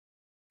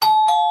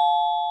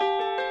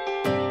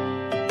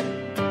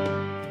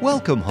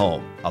Welcome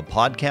Home, a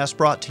podcast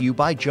brought to you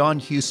by John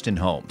Houston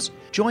Homes.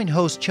 Join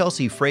hosts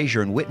Chelsea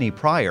Frazier and Whitney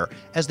Pryor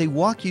as they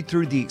walk you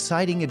through the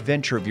exciting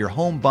adventure of your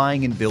home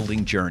buying and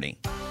building journey.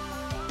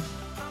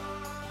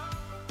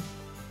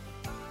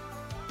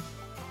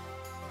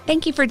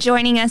 Thank you for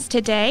joining us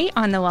today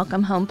on the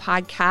Welcome Home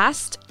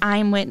podcast.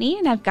 I'm Whitney,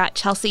 and I've got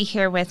Chelsea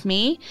here with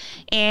me,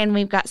 and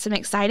we've got some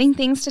exciting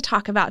things to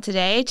talk about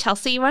today.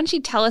 Chelsea, why don't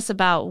you tell us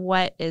about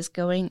what is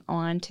going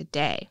on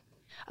today?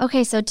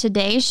 Okay, so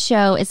today's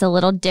show is a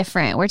little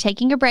different. We're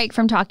taking a break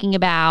from talking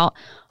about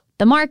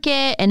the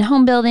market and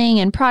home building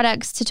and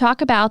products to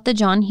talk about the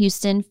John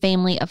Houston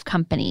family of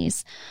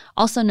companies,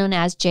 also known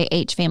as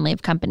JH family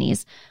of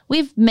companies.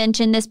 We've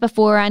mentioned this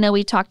before. I know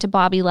we talked to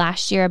Bobby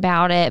last year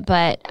about it,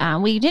 but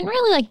we didn't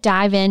really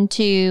dive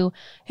into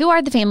who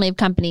are the family of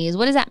companies.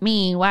 What does that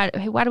mean? Why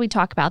do we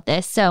talk about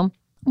this? So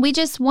we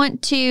just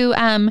want to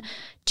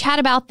chat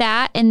about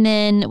that. And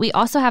then we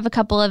also have a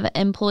couple of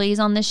employees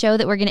on the show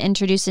that we're going to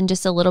introduce in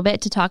just a little bit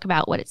to talk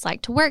about what it's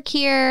like to work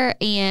here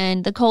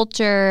and the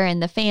culture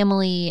and the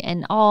family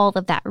and all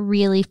of that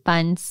really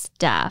fun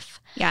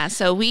stuff. Yeah,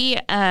 so we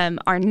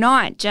are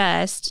not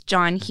just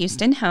John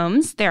Houston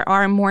Homes. There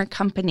are more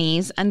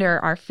companies under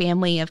our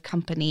family of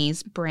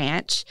companies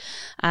branch.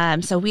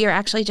 So we are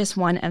actually just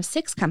one of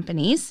 6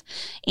 companies.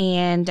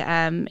 And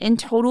in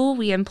total,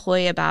 we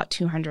employ about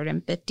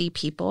 250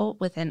 people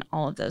within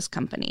all of those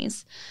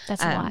companies.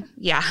 That's a lot.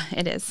 Yeah,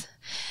 it is.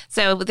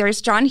 So there's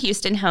John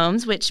Houston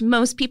Homes, which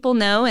most people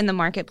know in the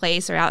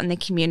marketplace or out in the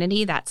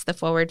community. That's the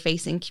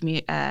forward-facing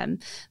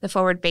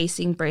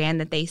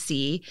brand that they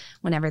see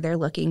whenever they're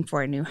looking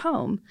for a new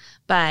home.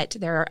 But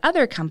there are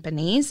other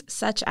companies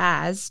such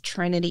as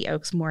Trinity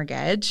Oaks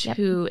Mortgage,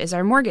 who is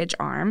our mortgage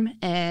arm,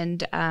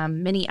 and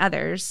many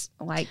others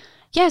like.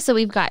 Yeah, so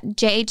we've got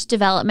JH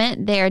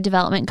Development. They're a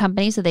development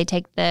company, so they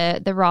take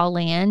the raw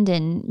land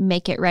and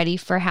make it ready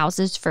for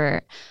houses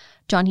for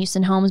John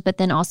Houston Homes, but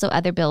then also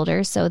other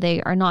builders. So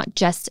they are not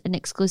just an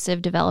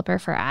exclusive developer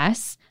for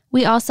us.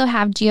 We also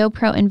have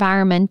GeoPro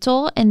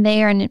Environmental, and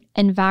they are an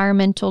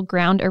environmental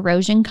ground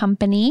erosion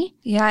company.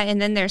 Yeah,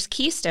 and then there's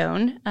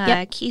Keystone,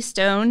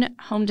 Keystone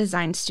Home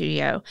Design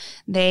Studio.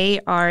 They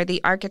are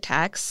the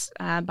architects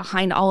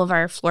behind all of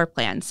our floor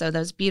plans. So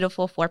those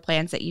beautiful floor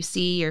plans that you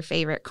see, your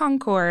favorite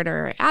Concord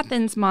or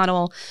Athens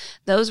model,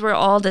 those were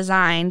all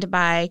designed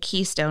by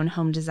Keystone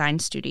Home Design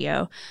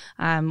Studio,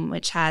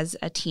 which has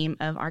a team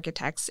of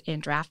architects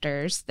and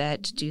drafters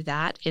that do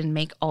that and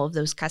make all of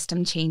those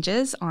custom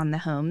changes on the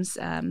homes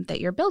that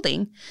you're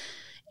building.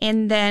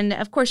 And then,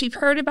 of course, you've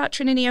heard about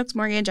Trinity Oaks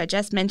Mortgage. I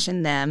just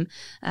mentioned them.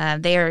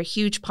 They are a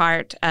huge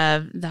part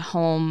of the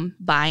home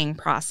buying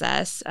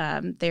process.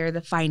 They're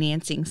the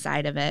financing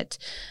side of it.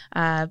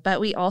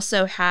 But we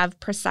also have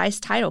Precise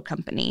Title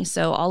Company.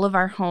 So all of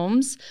our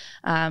homes,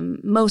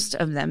 most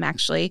of them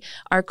actually,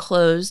 are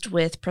closed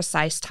with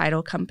Precise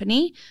Title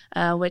Company,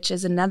 which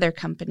is another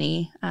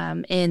company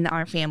in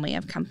our family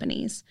of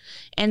companies.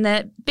 And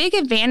the big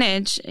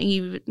advantage,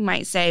 you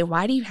might say,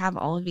 why do you have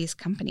all of these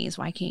companies?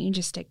 Why can't you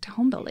just stick to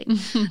home building?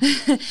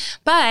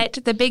 But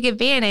the big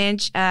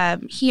advantage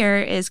here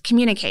is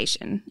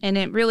communication. And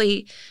it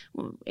really,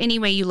 any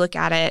way you look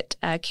at it,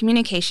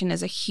 communication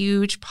is a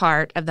huge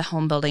part of the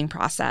home building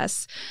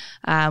process,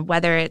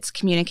 whether it's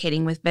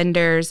communicating with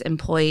vendors,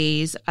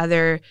 employees,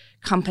 other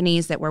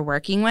companies that we're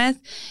working with.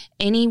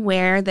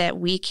 Anywhere that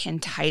we can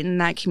tighten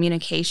that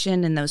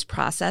communication and those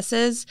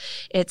processes,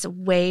 it's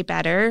way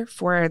better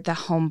for the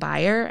home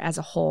buyer as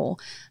a whole.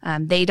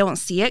 They don't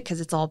see it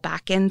because it's all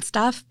back-end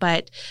stuff,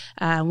 but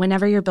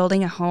whenever you're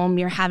building a home,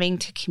 you're having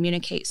to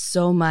communicate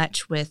so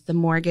much with the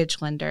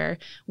mortgage lender,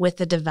 with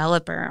the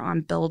developer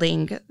on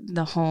building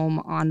the home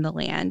on the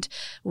land,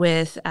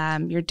 with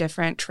your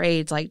different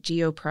trades like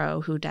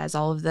GeoPro, who does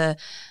all of the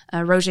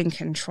erosion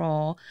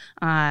control,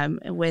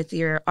 with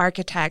your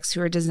architects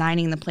who are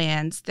designing the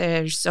plans.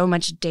 There's so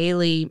much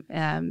daily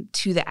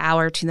to the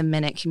hour, to the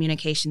minute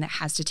communication that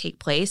has to take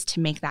place to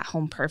make that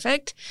home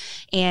perfect.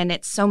 And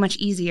it's so much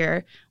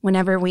easier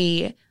whenever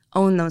we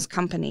own those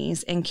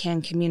companies and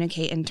can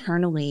communicate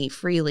internally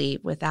freely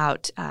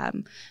without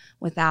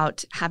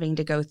having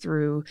to go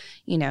through,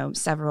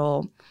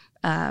 several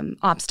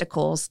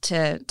obstacles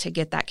to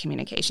get that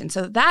communication.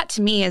 So that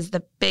to me is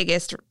the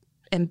biggest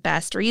and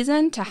best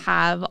reason to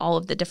have all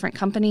of the different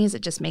companies.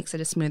 It just makes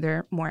it a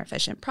smoother, more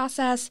efficient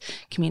process.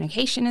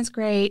 Communication is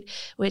great,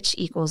 which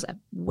equals a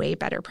way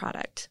better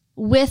product.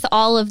 With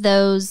all of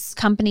those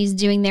companies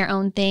doing their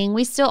own thing,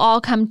 we still all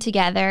come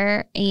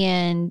together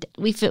and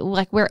we feel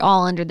like we're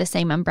all under the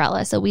same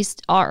umbrella. So we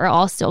are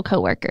all still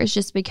coworkers.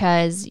 Just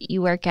because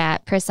you work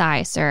at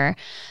Precise or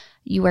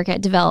you work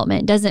at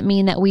Development doesn't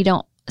mean that we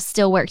don't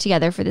still work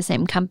together for the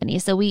same company.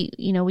 So we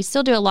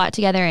still do a lot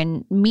together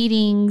in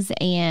meetings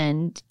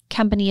and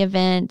company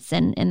events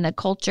and in the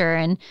culture.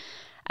 And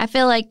I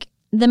feel like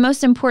the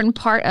most important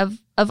part of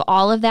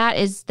all of that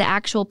is the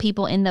actual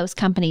people in those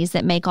companies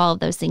that make all of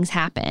those things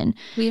happen.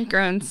 We've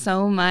grown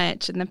so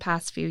much in the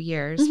past few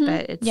years,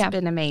 but it's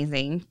been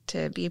amazing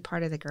to be a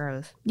part of the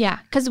growth. Yeah,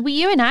 because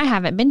you and I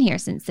haven't been here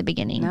since the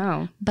beginning.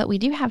 No. But we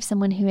do have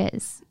someone who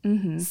is.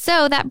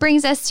 So that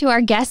brings us to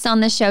our guests on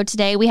the show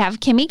today. We have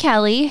Kimmy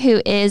Kelly,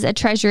 who is a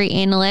treasury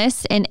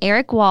analyst, and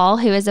Eric Wall,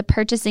 who is a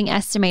purchasing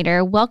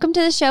estimator. Welcome to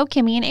the show,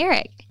 Kimmy and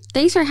Eric.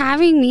 Thanks for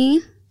having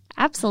me.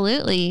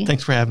 Absolutely.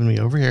 Thanks for having me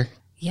over here.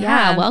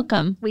 Yeah,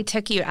 welcome. We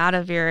took you out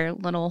of your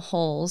little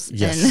holes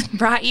Yes. and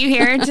brought you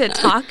here to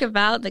talk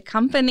about the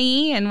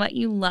company and what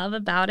you love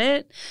about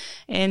it.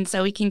 And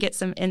so we can get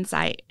some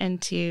insight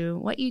into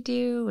what you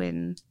do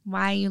and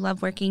why you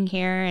love working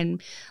here and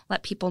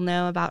let people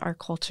know about our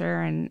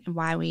culture and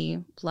why we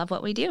love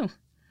what we do.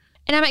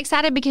 And I'm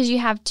excited because you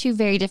have two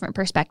very different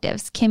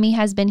perspectives. Kimmy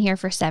has been here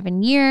for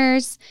 7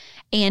 years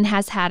and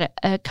has had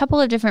a couple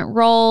of different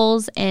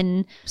roles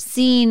and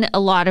seen a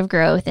lot of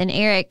growth. And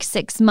Eric,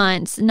 6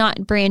 months,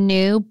 not brand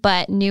new,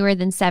 but newer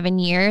than 7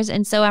 years.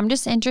 And so I'm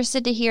just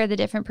interested to hear the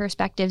different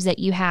perspectives that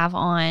you have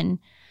on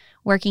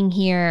working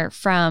here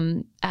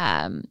from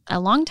a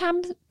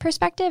long-time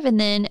perspective and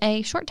then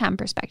a short-time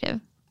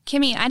perspective.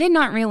 Kimmy, I did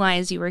not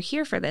realize you were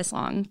here for this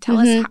long. Tell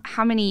us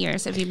how many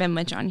years have you been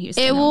with John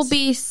Houston? It will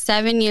be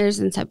 7 years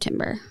in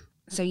September.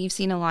 So you've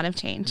seen a lot of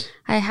change.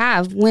 I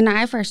have. When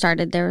I first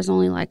started, there was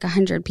only like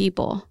 100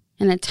 people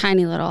in a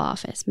tiny little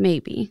office,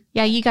 maybe.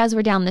 Yeah, you guys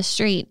were down the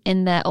street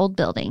in the old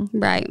building.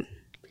 Right.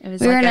 It was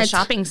We were like in a a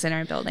shopping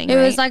center building, It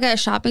right? was like a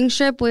shopping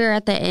strip. We were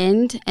at the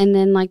end, and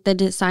then like the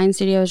design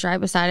studio was right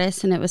beside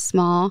us, and it was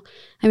small.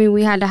 I mean,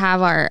 we had to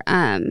have our,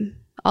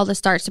 all the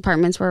starts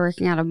departments were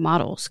working out of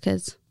models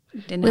because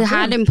Didn't we have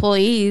had room.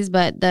 employees,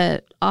 but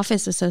the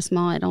office was so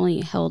small, it only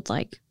held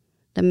like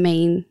the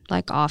main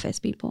like office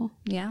people.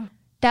 Yeah.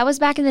 That was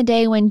back in the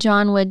day when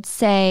John would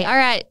say, all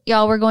right,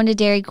 y'all, we're going to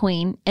Dairy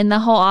Queen. And the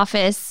whole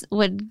office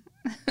would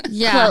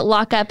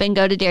lock up and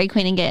go to Dairy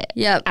Queen and get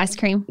Yep. ice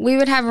cream. We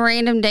would have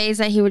random days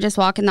that he would just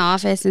walk in the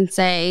office and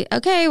say,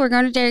 okay, we're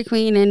going to Dairy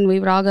Queen. And we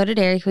would all go to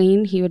Dairy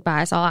Queen. He would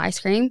buy us all ice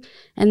cream.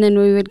 And then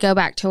we would go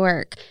back to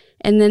work.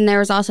 And then there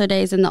was also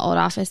days in the old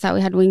office that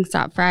we had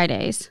Wingstop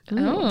Fridays.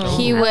 Oh,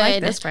 He I like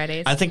would- this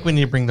Fridays. I think we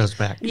need to bring those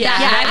back.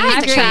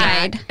 I've agree.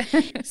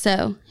 tried.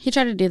 So he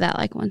tried to do that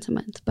like once a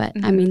month. But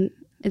I mean,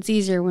 it's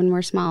easier when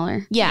we're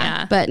smaller.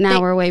 Yeah. But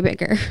now we're way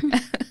bigger.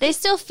 They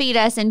still feed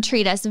us and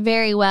treat us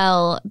very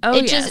well. Oh,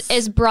 it yes. just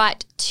is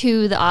brought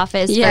to the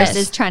office Yes.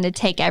 versus trying to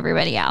take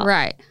everybody out.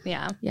 Right.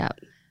 Yeah. Yep.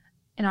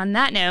 And on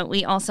that note,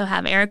 we also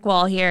have Eric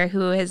Wall here,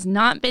 who has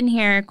not been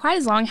here quite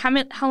as long.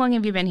 How long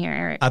have you been here,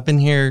 Eric? I've been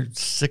here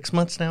 6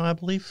 months now, I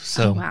believe.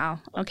 So Oh, wow.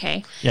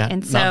 Okay. yeah,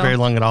 And so not very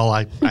long at all.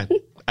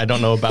 I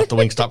don't know about the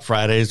Wingstop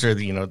Fridays or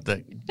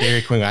the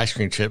Dairy Queen ice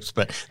cream chips,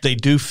 but they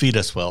do feed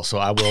us well. So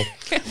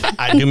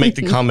I do make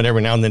the comment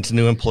every now and then to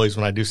new employees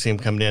when I do see them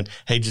coming in,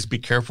 hey, just be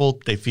careful.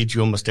 They feed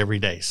you almost every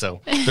day. So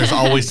there's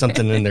always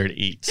something in there to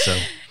eat. So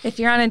if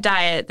you're on a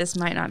diet, this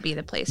might not be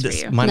the place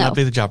this for you. might No. not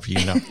be the job for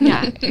you, no.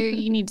 Yeah.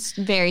 You need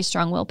very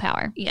strong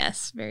willpower.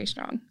 Yes, very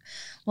strong.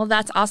 Well,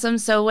 that's awesome.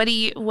 So what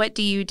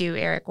do you do,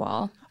 Eric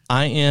Wall?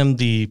 I am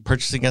the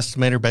purchasing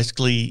estimator.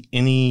 Basically,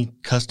 any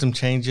custom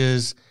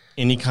changes,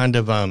 any kind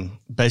of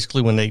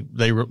basically when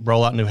they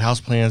roll out new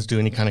house plans, do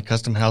any kind of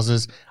custom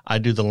houses, I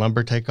do the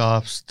lumber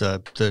takeoffs,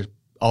 the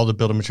all the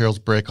building materials,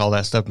 brick, all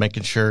that stuff,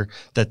 making sure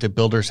that the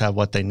builders have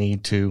what they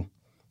need to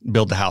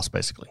build the house,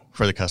 basically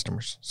for the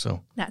customers.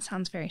 So That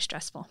sounds very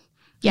stressful.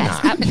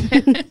 Yes.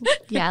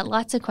 Yeah.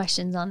 Lots of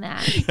questions on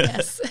that.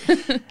 Yes.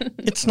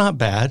 it's not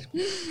bad,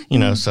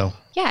 So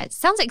Yeah. It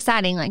sounds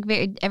exciting. Like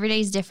every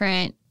day's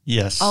different.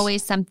 yes,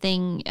 Always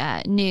something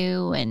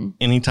new. And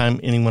anytime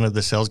any one of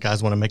the sales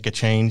guys want to make a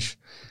change,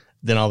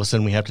 then all of a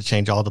sudden we have to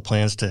change all the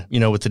plans to,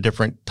 with the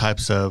different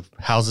types of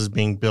houses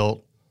being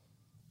built,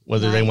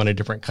 whether they want a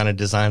different kind of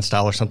design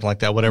style or something like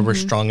that, whatever's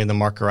strong in the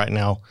market right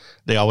now,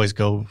 they always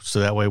go. So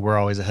that way we're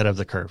always ahead of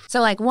the curve. So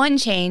like one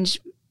change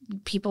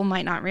people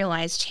might not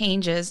realize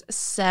changes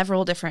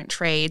several different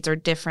trades or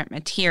different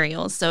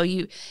materials. So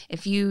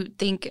if you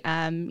think,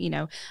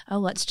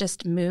 let's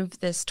just move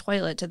this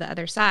toilet to the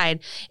other side,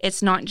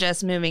 it's not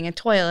just moving a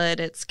toilet,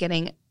 it's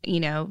getting,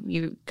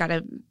 you got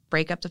to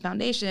break up the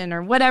foundation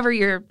or whatever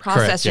your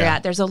process Correct, you're yeah.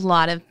 at. There's a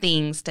lot of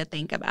things to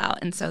think about.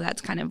 And so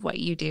that's kind of what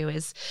you do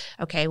is,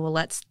 okay, well,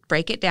 let's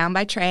break it down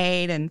by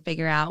trade and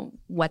figure out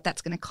what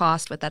that's going to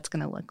cost, what that's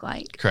going to look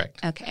like.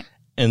 Correct. Okay.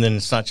 And then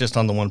it's not just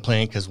on the one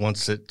plan, because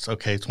once it's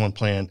one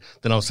plan,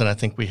 then all of a sudden I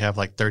think we have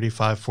like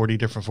 35, 40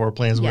 different floor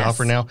plans we Yes.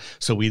 offer now.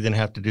 So we then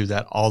have to do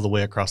that all the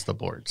way across the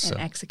board. So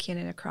And execute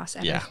it across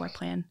every Yeah. floor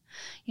plan.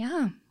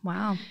 Yeah.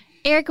 Wow.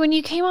 Eric, when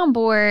you came on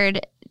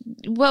board,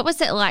 what was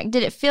it like?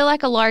 Did it feel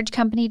like a large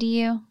company to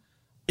you?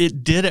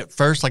 it did at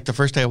first. Like the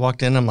first day I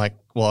walked in, I'm like,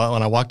 well,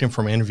 when I walked in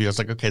for my interview, I was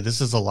like, okay,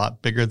 this is a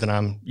lot bigger than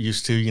I'm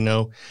used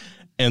to,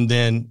 And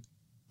then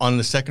on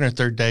the second or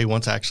third day,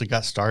 once I actually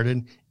got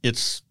started,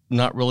 it's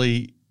not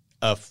really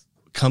a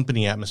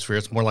company atmosphere.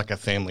 It's more like a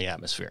family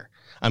atmosphere.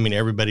 I mean,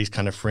 everybody's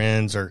kind of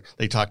friends, or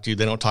they talk to you.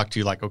 They don't talk to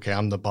you like, okay,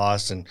 I'm the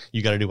boss and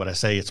you got to do what I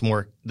say. It's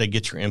more, they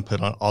get your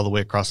input on all the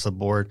way across the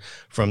board,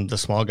 from the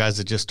small guys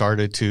that just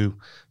started to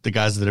the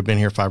guys that have been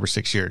here 5 or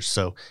 6 years.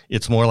 So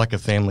it's more like a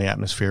family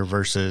atmosphere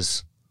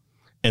versus,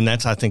 and I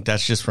think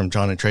that's just from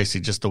John and Tracy,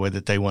 just the way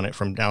that they want it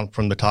from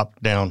the top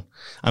down.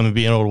 I mean,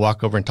 being able to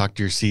walk over and talk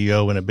to your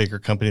CEO in a bigger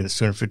company that's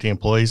 250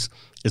 employees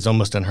is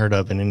almost unheard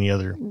of in any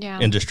other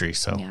industry.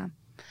 So,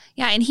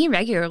 yeah. And he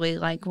regularly,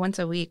 like once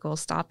a week, will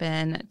stop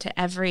in to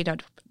every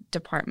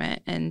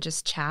department and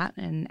just chat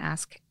and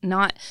ask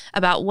not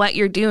about what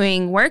you're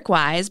doing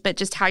work-wise, but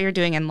just how you're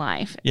doing in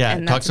life. Yeah,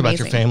 and talks about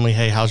your family.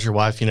 Hey, how's your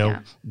wife?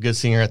 Yeah. Good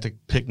seeing her at the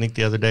picnic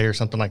the other day or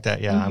something like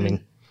that. Yeah, I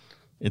mean,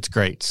 it's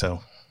great.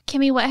 So,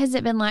 Kimmy, what has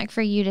it been like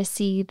for you to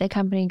see the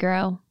company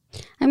grow?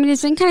 I mean,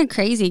 it's been kind of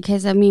crazy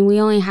because, I mean, we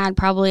only had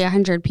probably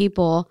 100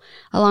 people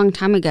a long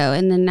time ago.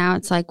 And then now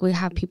it's like we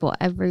have people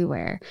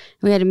everywhere.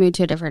 We had to move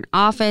to a different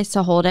office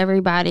to hold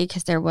everybody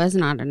because there was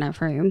not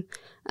enough room.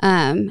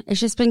 It's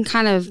just been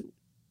kind of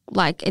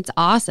like, it's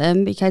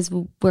awesome because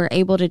we're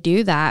able to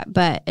do that.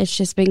 But it's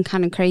just been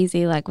kind of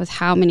crazy, like with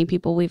how many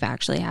people we've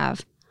actually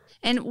have.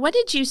 And what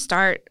did you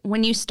start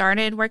when you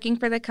started working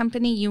for the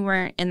company? You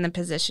weren't in the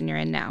position you're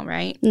in now,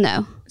 right?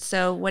 No.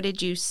 So what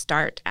did you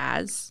start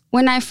as?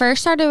 When I first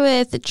started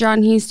with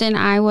John Houston,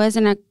 I was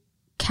an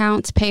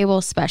accounts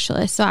payable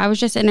specialist. So I was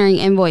just entering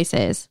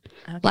invoices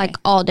like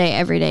all day,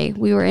 every day.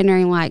 We were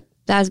entering that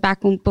was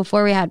back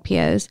before we had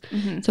POs.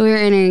 So we were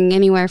entering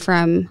anywhere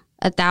from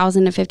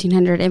 1,000 to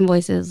 1,500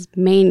 invoices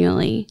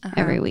manually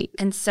every week.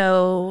 And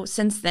so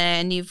since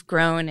then, you've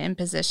grown in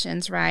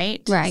positions,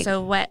 right? Right.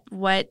 So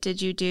what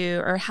did you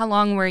do, or how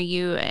long were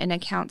you an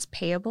accounts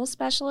payable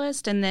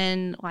specialist? And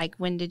then,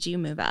 when did you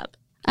move up?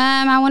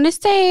 I want to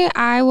say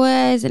I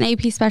was an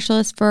AP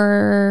specialist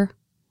for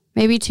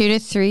maybe 2 to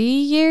 3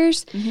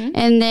 years.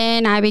 And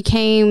then I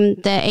became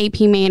the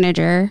AP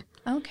manager.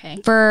 Okay.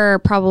 For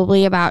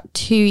probably about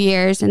 2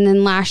 years. And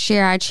then last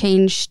year I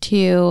changed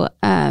to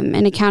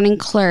an accounting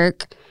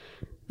clerk,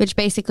 which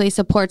basically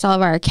supports all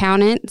of our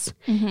accountants.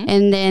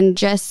 And then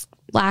just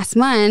last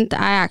month,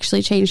 I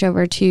actually changed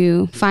over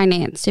to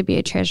finance to be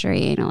a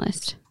treasury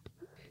analyst.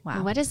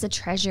 Wow. What is a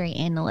treasury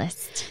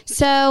analyst?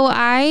 So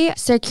I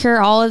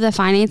secure all of the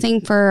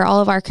financing for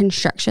all of our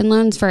construction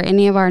loans for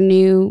any of our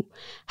new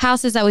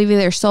houses that we've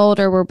either sold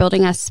or we're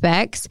building as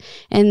specs.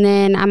 And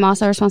then I'm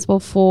also responsible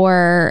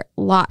for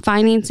lot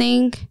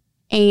financing.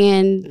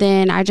 And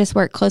then I just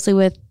work closely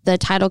with the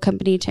title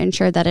company to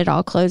ensure that it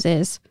all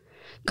closes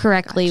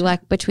correctly,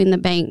 like between the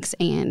banks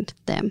and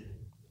them.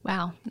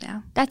 Wow.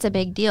 Yeah. That's a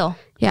big deal.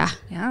 Yeah.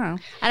 Yeah.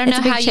 I don't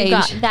know how you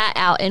got that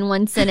out in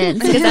one sentence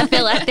because I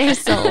feel like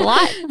there's a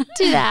lot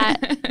to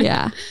that.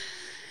 Yeah.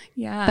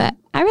 Yeah. But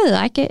I really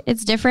like it.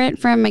 It's different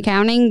from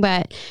accounting,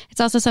 but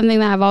it's also something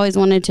that I've always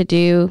wanted to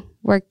do,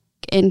 work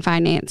in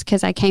finance,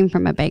 because I came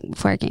from a bank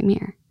before I came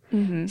here.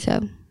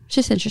 So it's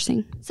just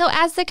interesting. So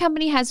as the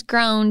company has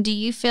grown, do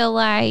you still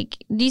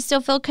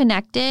feel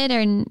connected,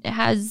 or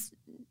has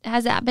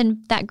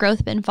that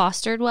growth been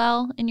fostered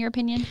well, in your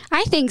opinion?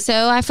 I think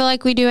so. I feel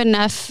like we do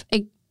enough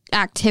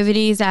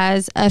activities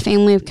as a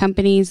family of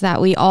companies that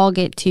we all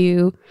get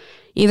to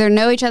either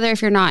know each other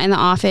if you're not in the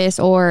office,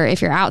 or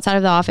if you're outside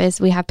of the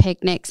office, we have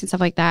picnics and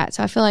stuff like that.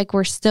 So I feel like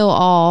we're still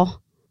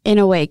all in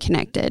a way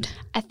connected.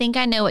 I think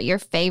I know what your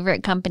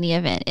favorite company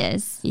event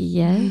is.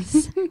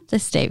 Yes. The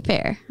state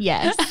fair.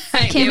 Yes.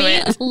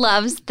 Kimmy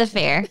loves the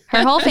fair.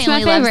 Her whole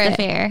family loves the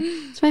fair.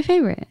 It's my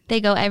favorite.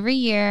 They go every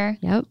year.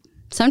 Yep.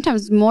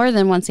 Sometimes more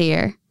than once a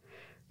year.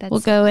 We'll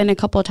go in a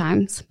couple of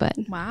times, but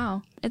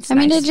wow. I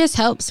mean, it just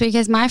helps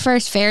because my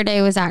first fair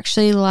day was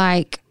actually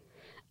like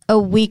a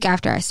week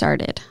after I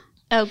started.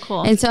 Oh,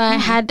 cool. And so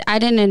I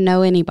didn't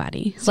know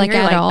anybody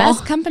at all.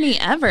 Best company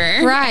ever.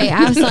 Right.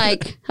 I was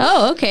like,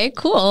 oh, okay,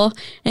 cool.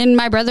 And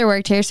my brother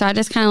worked here, so I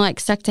just kind of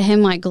stuck to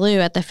him like glue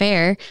at the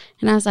fair.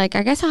 And I was like,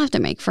 I guess I'll have to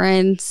make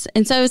friends.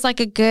 And so it was like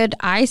a good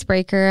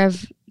icebreaker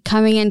of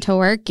coming into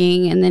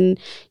working, and then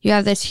you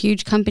have this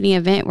huge company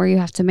event where you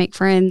have to make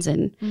friends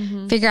and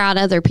figure out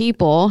other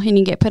people, and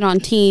you get put on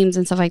teams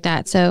and stuff like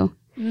that. So,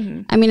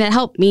 I mean, it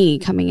helped me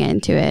coming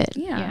into it.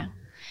 Yeah.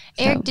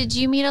 Eric, did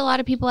you meet a lot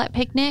of people at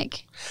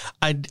Picnic?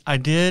 I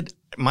did.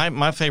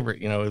 My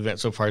favorite, event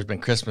so far has been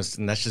Christmas,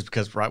 and that's just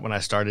because right when I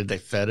started, they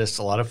fed us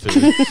a lot of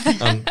food.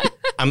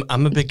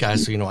 I'm a big guy,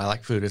 so I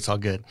like food. It's all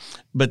good.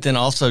 But then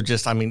also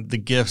just, the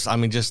gifts.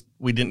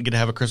 We didn't get to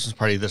have a Christmas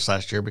party this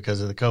last year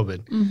because of the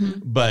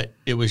COVID. But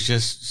it was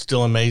just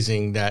still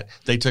amazing that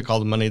they took all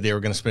the money they were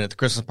going to spend at the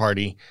Christmas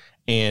party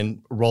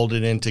and rolled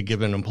it into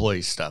giving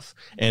employees stuff.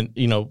 And,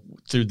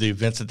 through the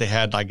events that they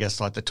had, I guess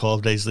like the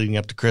 12 days leading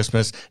up to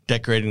Christmas,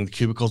 decorating the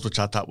cubicles, which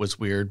I thought was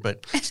weird,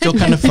 but still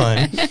kind of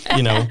fun,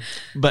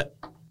 But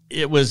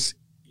it was,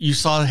 you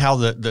saw how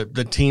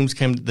the teams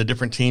the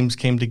different teams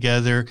came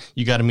together.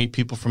 You got to meet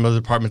people from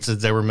other departments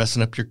as they were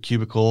messing up your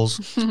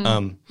cubicles,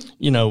 and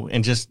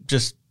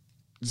just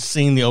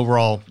seeing the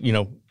overall,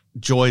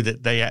 joy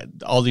that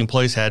all the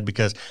employees had,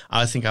 because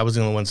I think I was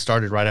the only one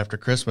started right after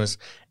Christmas,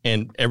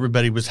 and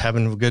everybody was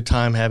having a good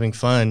time, having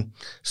fun.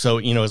 So,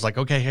 it's like,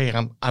 okay, hey,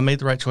 I made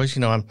the right choice.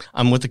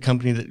 I'm with the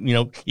company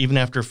that, even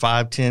after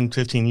 5, 10,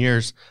 15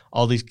 years,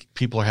 all these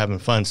people are having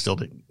fun still.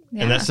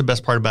 And that's the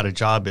best part about a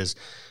job is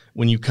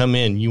when you come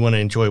in, you want to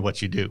enjoy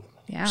what you do.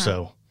 Yeah.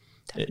 So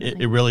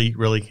it really,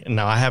 really,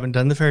 now I haven't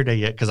done the fair day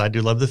yet because I do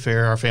love the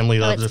fair. Our family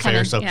loves the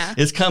fair. So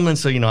it's coming.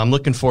 So, I'm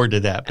looking forward to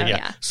that.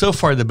 But so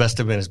far the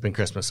best event has been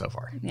Christmas so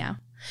far. Yeah.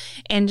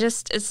 And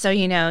just so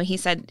you know,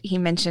 he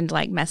mentioned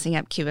like messing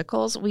up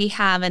cubicles. We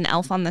have an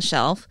elf on the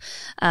shelf,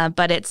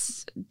 but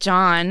it's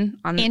John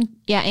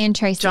and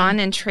Tracy. John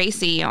and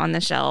Tracy on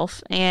the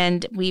shelf.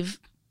 And we've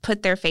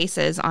put their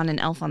faces on an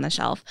elf on the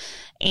shelf,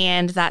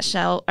 and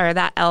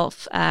that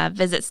elf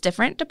visits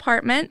different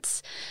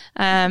departments,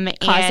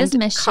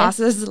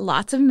 causes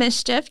lots of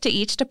mischief to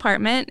each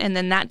department, and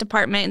then that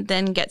department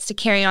then gets to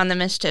carry on the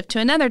mischief to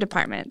another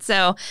department.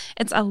 So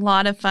it's a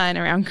lot of fun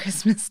around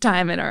Christmas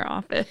time in our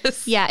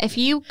office. Yeah, if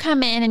you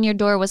come in and your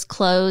door was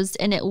closed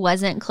and it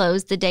wasn't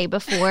closed the day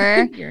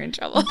before, you're in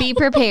trouble. Be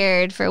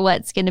prepared for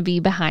what's going to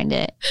be behind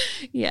it.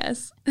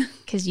 Yes,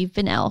 because you've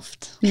been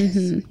elfed.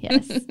 Mm-hmm.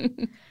 Yes.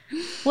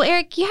 Well,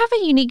 Eric, you have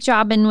a unique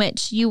job in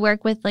which you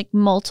work with like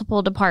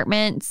multiple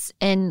departments,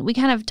 and we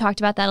kind of talked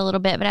about that a little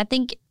bit, but I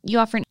think you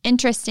offer an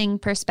interesting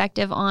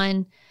perspective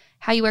on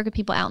how you work with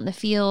people out in the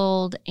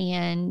field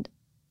and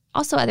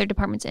also other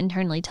departments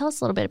internally. Tell us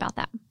a little bit about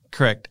that.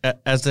 Correct.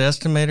 As the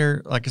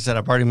estimator, like I said,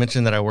 I've already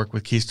mentioned that I work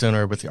with Keystone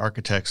or with the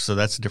architects, so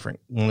that's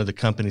one of the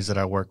companies that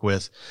I work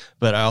with.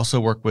 But I also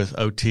work with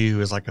OT,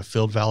 who is like a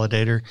field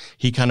validator.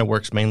 He kind of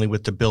works mainly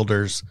with the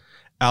builders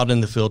out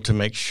in the field to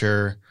make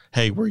sure,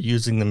 hey, we're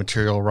using the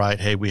material right.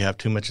 Hey, we have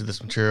too much of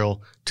this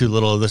material, too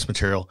little of this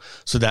material.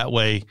 So that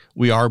way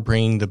we are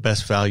bringing the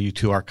best value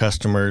to our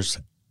customers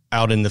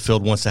out in the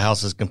field once the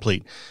house is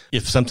complete.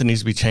 If something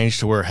needs to be changed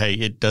to where, hey,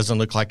 it doesn't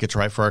look like it's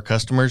right for our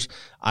customers,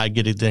 I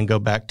get to then go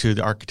back to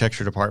the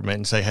architecture department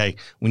and say, hey,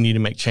 we need to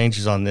make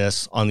changes on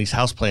these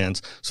house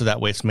plans. So that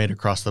way it's made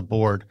across the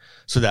board.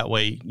 So that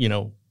way,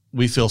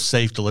 we feel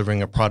safe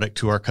delivering a product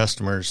to our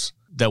customers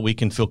that we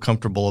can feel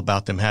comfortable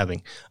about them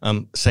having.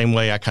 Same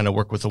way I kind of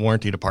work with the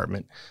warranty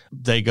department.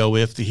 They go,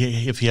 if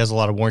he has a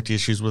lot of warranty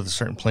issues with a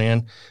certain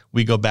plan,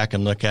 we go back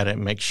and look at it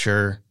and make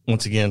sure,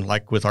 once again,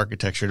 like with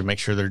architecture, to make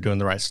sure they're doing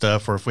the right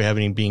stuff. Or if we have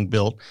any being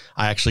built,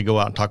 I actually go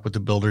out and talk with the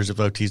builders if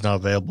OT is not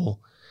available,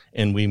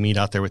 and we meet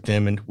out there with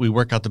them and we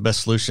work out the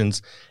best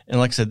solutions. And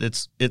like I said,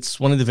 it's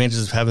one of the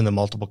advantages of having the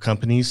multiple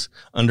companies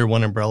under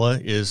one umbrella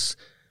is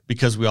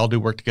because we all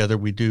do work together.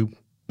 We do,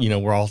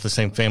 we're all the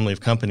same family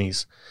of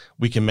companies.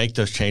 We can make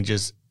those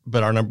changes,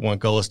 but our number one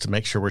goal is to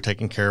make sure we're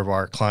taking care of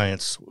our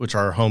clients, which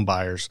are our home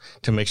buyers,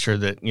 to make sure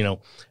that,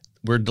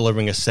 we're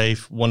delivering a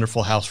safe,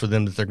 wonderful house for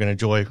them that they're going to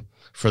enjoy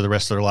for the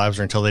rest of their lives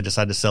or until they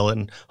decide to sell it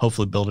and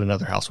hopefully build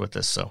another house with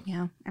us. So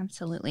yeah,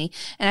 absolutely.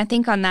 And I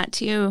think on that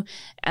too,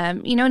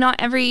 not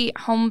every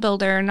home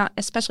builder,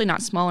 especially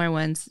not smaller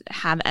ones,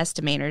 have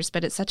estimators,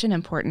 but it's such an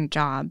important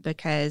job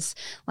because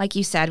like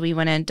you said, we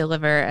want to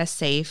deliver a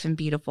safe and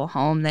beautiful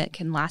home that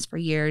can last for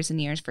years and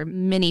years for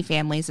many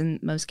families in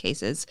most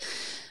cases.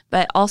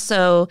 But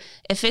also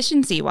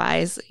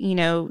efficiency-wise,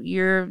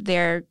 you're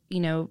there,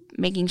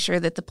 making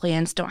sure that the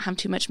plans don't have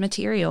too much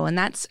material. And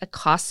that's a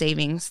cost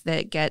savings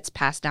that gets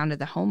passed down to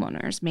the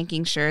homeowners,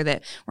 making sure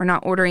that we're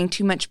not ordering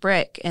too much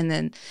brick. And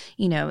then,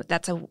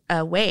 that's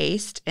a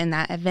waste, and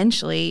that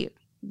eventually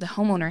the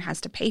homeowner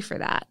has to pay for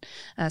that.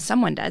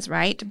 Someone does,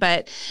 right?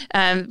 But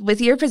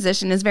with your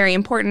position is very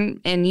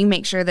important, and you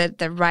make sure that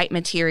the right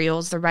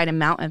materials, the right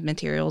amount of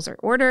materials are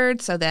ordered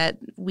so that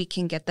we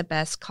can get the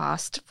best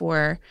cost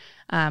for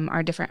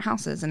our different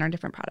houses and our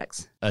different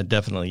products.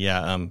 Definitely,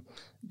 yeah.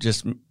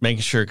 Just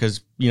making sure,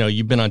 because,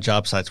 you've been on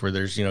job sites where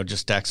there's, just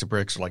stacks of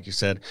bricks, like you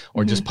said,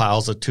 or just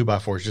piles of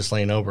 2x4s just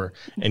laying over.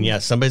 And yeah,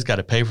 somebody's got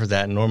to pay for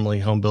that. And normally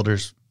home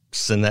builders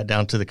send that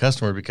down to the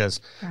customer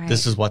because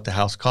this is what the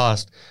house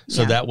cost.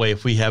 So that way,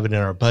 if we have it in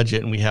our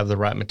budget and we have the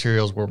right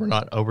materials where we're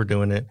not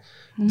overdoing it,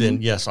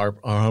 then yes, our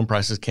home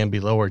prices can be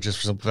lower just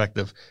for some fact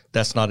of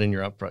that's not in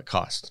your upfront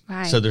cost.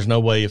 Right. So there's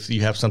no way if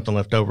you have something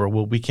left over,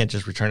 we can't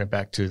just return it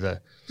back to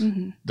the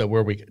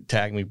where we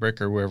Tag Me Brick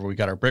or wherever we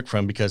got our brick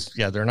from because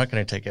they're not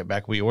going to take it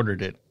back. We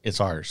ordered it.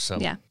 It's ours. So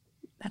yeah.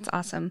 That's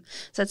awesome.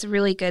 So it's a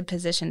really good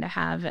position to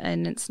have,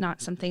 and it's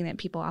not something that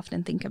people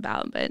often think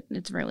about, but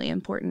it's really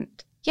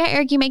important. Yeah,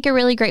 Eric, you make a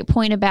really great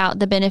point about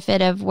the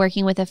benefit of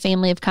working with a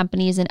family of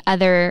companies and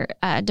other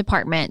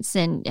departments.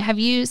 And have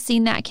you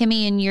seen that,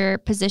 Kimmy, in your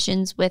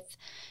positions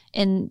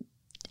in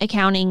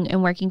accounting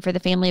and working for the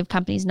family of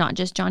companies, not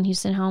just John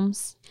Houston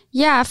Homes?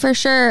 Yeah, for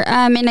sure.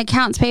 In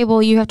accounts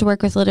payable, you have to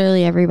work with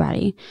literally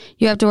everybody.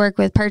 You have to work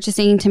with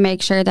purchasing to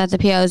make sure that the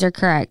POs are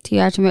correct. You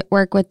have to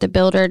work with the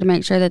builder to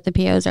make sure that the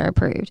POs are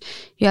approved.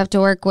 You have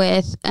to work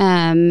with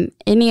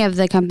any of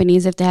the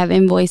companies if they have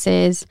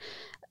invoices,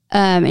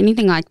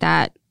 anything like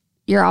that.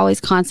 You're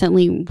always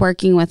constantly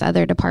working with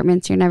other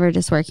departments. You're never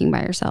just working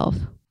by yourself.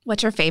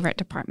 What's your favorite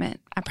department?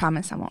 I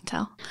promise I won't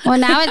tell. Well,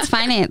 now it's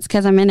finance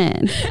because I'm in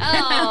it.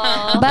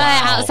 Oh. But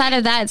outside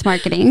of that, it's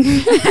marketing.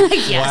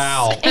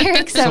 Wow.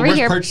 Eric's So over where's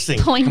here purchasing?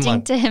 Come pointing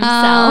on. to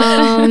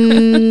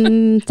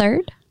himself.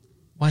 Third.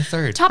 Why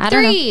third? Top I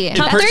don't know. three. If,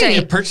 Top purchasing, three.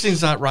 if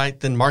purchasing's not right,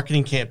 then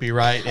marketing can't be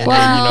right, and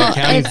Well, then,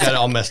 accounting's it's- got it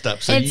all messed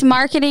up. So It's you,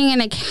 marketing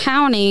and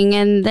accounting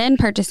and then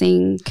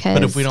purchasing.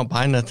 but if we don't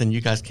buy nothing,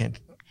 you guys can't.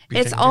 Be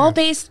It's taken all care of.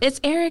 based.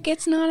 It's Eric.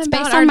 It's not about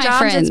based our on my jobs.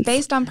 friends. It's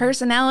based on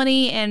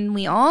personality, and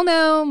we all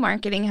know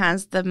marketing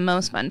has the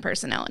most fun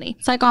personality.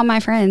 It's like all my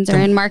friends are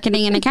in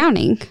marketing and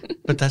accounting.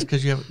 But that's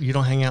because you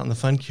don't hang out in the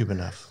fun cube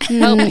enough. I'm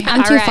too all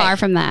right. far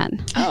from that.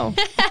 Oh,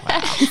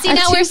 See, I'm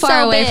now too we're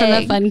far so away from the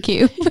big. fun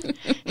cube.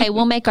 Hey,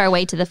 we'll make our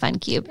way to the Fun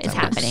Cube. It's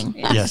happening.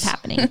 Yes. It's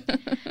happening.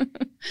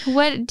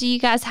 What do you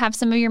guys have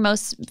some of your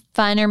most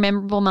fun or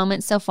memorable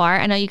moments so far?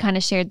 I know you kind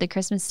of shared the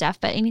Christmas stuff,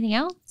 but anything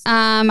else?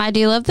 I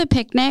do love the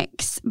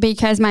picnics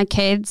because my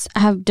kids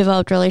have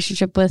developed a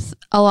relationship with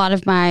a lot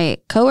of my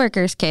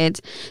coworkers'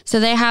 kids. So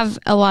they have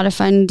a lot of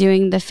fun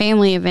doing the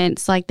family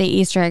events like the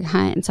Easter egg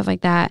hunt and stuff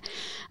like that.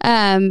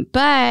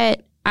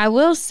 But I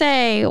will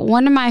say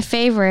one of my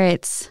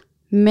favorites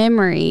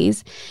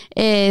memories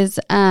is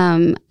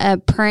a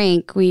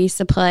prank we used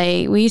to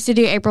play. We used to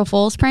do April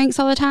Fool's pranks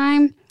all the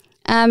time.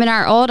 In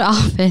our old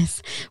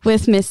office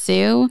with Miss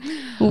Sue,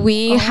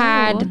 we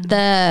had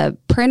the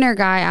printer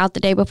guy out the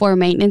day before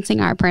maintenancing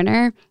our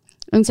printer.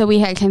 And so we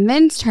had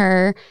convinced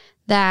her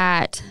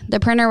that the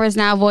printer was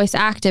now voice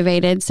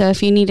activated. So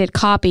if you needed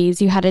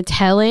copies, you had to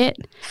tell it,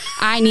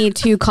 I need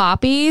 2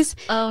 copies.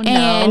 Oh, no.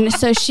 And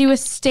so she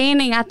was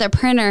standing at the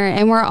printer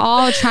and we're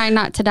all trying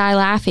not to die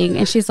laughing.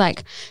 And she's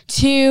like,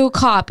 2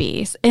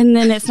 copies. And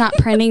then it's not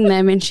printing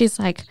them. And she's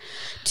like,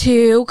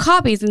 2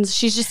 copies. And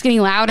she's just getting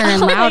louder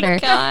and louder.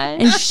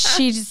 God. And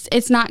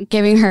it's not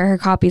giving her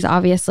copies,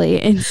 obviously.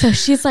 And so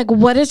she's like,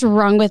 what is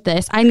wrong with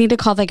this? I need to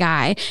call the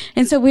guy.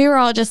 And so we were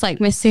all just like,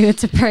 Miss Sue,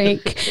 it's a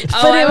prank. But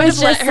I it would was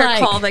have let just her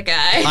like, call the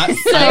guy.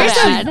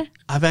 bad.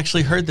 I've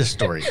actually heard this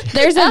story.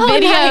 there's a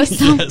video.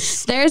 nice.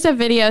 Yes. There's a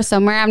video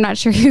somewhere. I'm not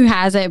sure who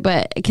has it,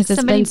 but because it's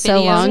Somebody been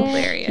so videoed long. it?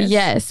 Hilarious.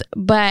 Yes,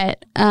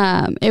 but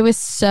it was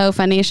so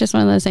funny. It's just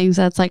one of those things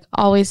that's like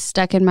always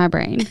stuck in my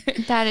brain.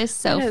 That is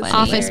so That is funny.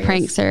 Office hilarious.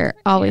 pranks are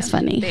always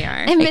funny. They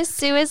are. And Miss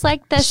Sue is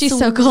like the She's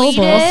so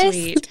gullible. sweetest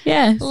Sweet.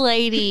 Yes.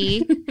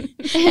 lady.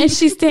 And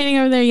she's standing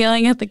over there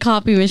yelling at the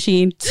copy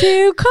machine,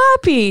 2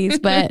 copies.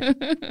 But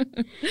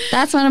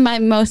that's one of my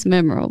most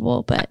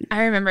memorable. But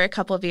I remember a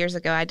couple of years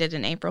ago, I did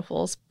an April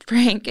Fool's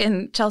prank,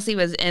 and Chelsea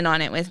was in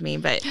on it with me.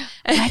 But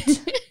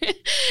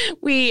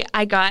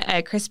I got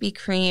a Krispy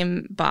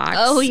Kreme box.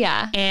 Oh,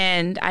 yeah.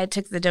 And I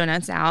took the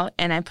donuts out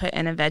and I put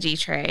in a veggie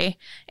tray,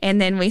 and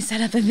then we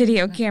set up a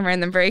video camera in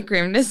the break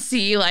room to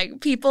see like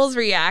people's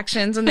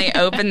reactions when they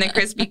opened the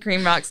Krispy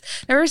Kreme box.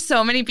 There were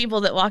so many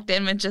people that walked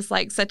in with just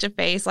like such a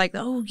face, like,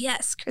 "Oh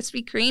yes,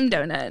 Krispy Kreme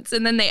donuts,"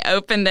 and then they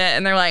opened it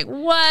and they're like,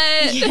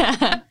 "What?"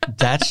 Yeah.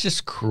 That's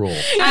just cruel.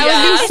 I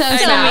would be so I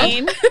sad.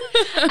 mean,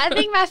 I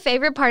think my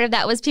favorite part of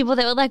that was people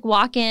that would like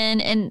walk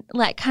in and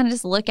like kind of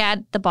just look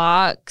at the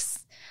box.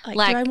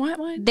 Like, do I want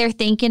one? They're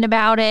thinking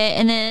about it.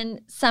 And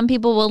then some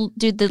people will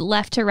do the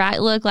left to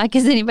right look like,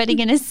 is anybody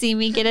going to see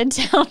me get a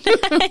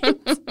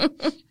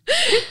donut?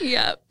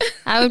 Yep.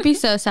 I would be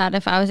so sad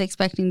if I was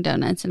expecting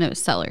donuts and it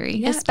was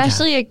celery.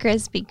 Especially a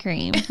Krispy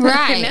Kreme.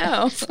 Right.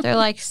 No. They're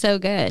like so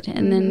good.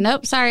 And then,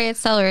 nope, sorry, it's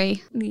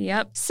celery.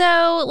 Yep.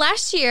 So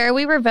last year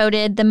we were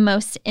voted the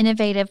most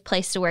innovative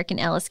place to work in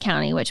Ellis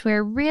County, which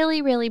we're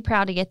really, really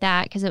proud to get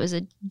that because it was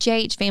a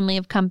JH Family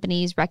of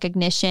Companies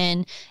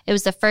recognition. It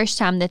was the first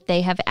time that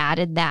they have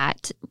added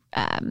that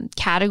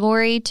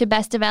category to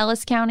Best of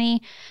Ellis County.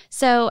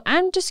 So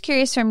I'm just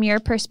curious from your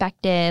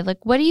perspective,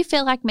 like what do you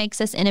feel like makes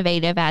us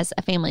innovative as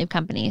a family of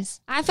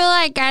companies? I feel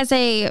like as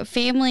a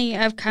family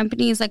of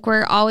companies, like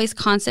we're always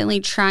constantly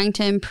trying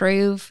to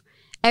improve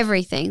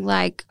everything,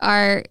 like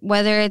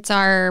whether it's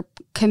our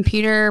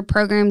computer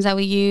programs that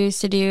we use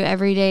to do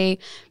everyday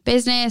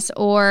business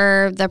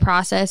or the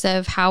process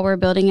of how we're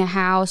building a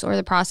house or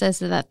the process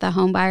that the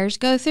home buyers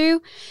go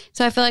through.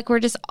 So I feel like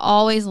we're just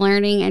always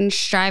learning and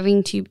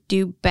striving to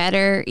do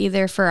better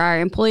either for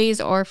our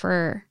employees or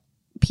for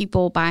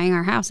people buying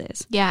our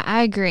houses. Yeah,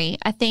 I agree.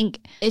 I think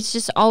it's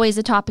just always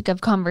a topic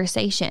of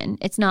conversation.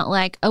 It's not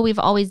like, oh, we've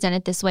always done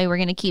it this way, we're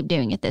going to keep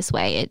doing it this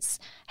way. It's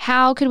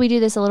how could we do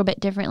this a little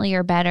bit differently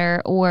or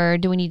better, or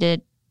do we need to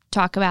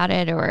talk about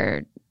it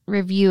or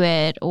review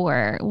it,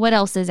 or what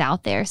else is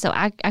out there? So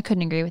I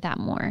couldn't agree with that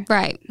more.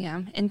 Right.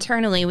 Yeah.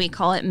 Internally, we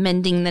call it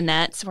mending the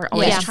nets. We're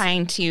always Yes.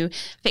 trying to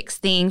fix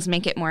things,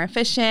 make it more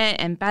efficient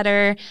and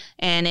better.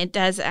 And it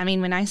does. I mean,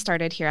 when I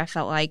started here, I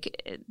felt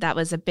like that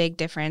was a big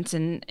difference.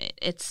 And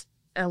it's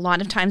a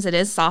lot of times it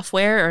is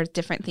software or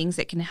different things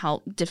that can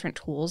help, different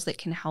tools that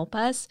can help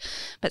us.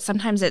 But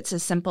sometimes it's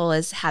as simple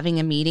as having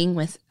a meeting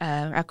with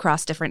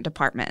across different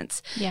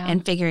departments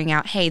and figuring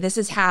out, hey, this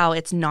is how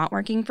it's not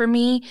working for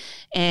me.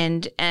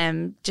 And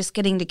just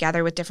getting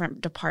together with different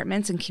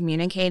departments and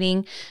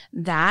communicating,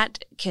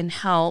 that can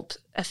help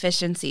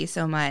efficiency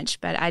so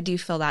much. But I do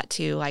feel that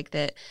too, like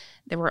that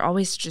we're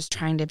always just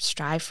trying to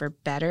strive for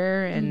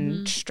better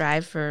and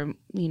strive for,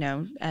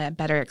 a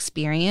better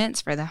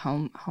experience for the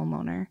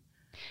homeowner.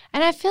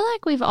 And I feel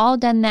like we've all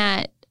done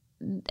that.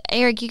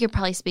 Eric, you could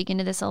probably speak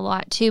into this a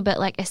lot too, but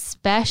like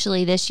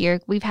especially this year,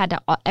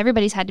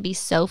 everybody's had to be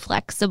so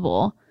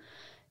flexible.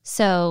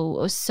 So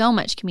it was so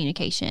much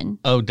communication.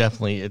 Oh,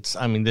 definitely.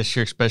 This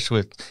year,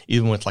 especially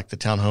even with like the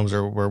townhomes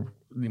or where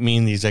me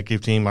and the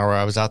executive team, or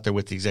I was out there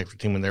with the executive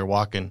team when they were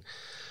walking,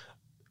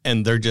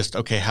 and they're just,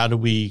 okay, how do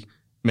we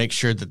make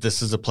sure that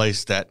this is a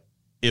place that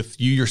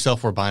if you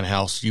yourself were buying a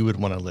house, you would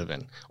want to live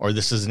in, or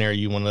this is an area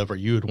you want to live, or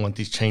you would want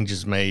these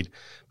changes made,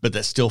 but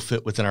that still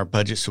fit within our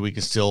budget so we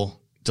can still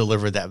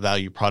deliver that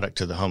value product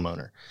to the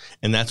homeowner.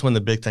 And that's one of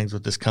the big things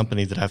with this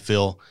company that I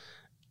feel,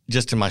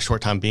 just in my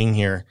short time being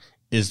here,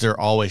 is they're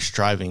always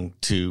striving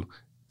to,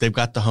 they've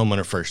got the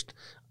homeowner first.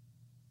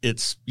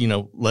 It's,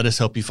 let us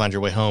help you find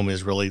your way home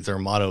is really their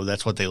motto.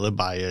 That's what they live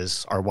by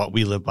or what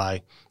we live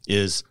by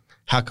is,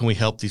 how can we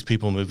help these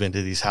people move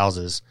into these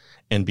houses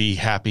and be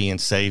happy and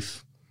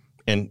safe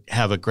and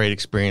have a great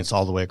experience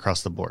all the way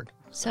across the board?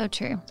 So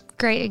true.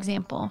 Great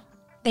example.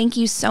 Thank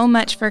you so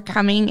much for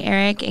coming,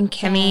 Eric and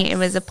Kimmy. Yes. It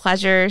was a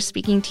pleasure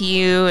speaking to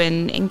you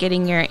and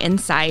getting your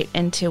insight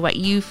into what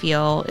you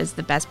feel is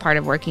the best part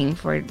of working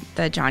for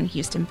the John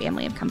Houston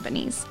family of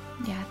companies.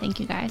 Yeah, thank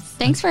you guys.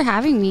 Thanks for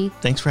having me.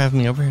 Thanks for having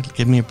me over here.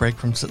 Give me a break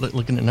from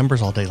looking at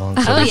numbers all day long.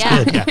 So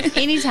Good. Yeah.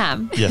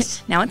 Anytime.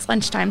 Yes. Now it's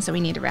lunchtime, so we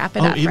need to wrap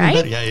it up, even right?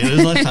 Better. Yeah, it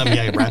is lunchtime.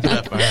 Yeah, wrap it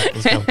up. All right,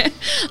 let's go.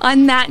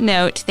 On that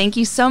note, thank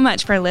you so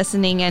much for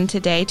listening in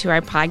today to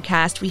our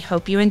podcast. We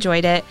hope you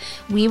enjoyed it.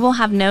 We will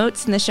have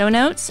notes in the show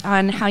notes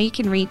on how you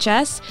can reach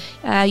us.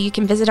 You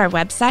can visit our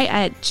website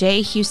at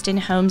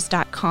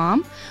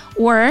jhoustonhomes.com.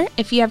 Or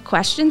if you have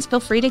questions, feel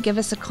free to give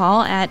us a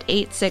call at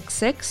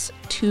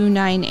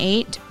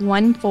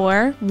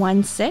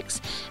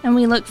 866-298-1416. And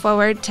we look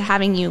forward to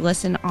having you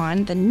listen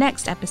on the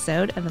next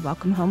episode of the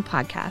Welcome Home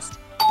podcast.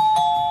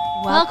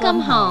 Welcome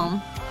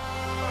home.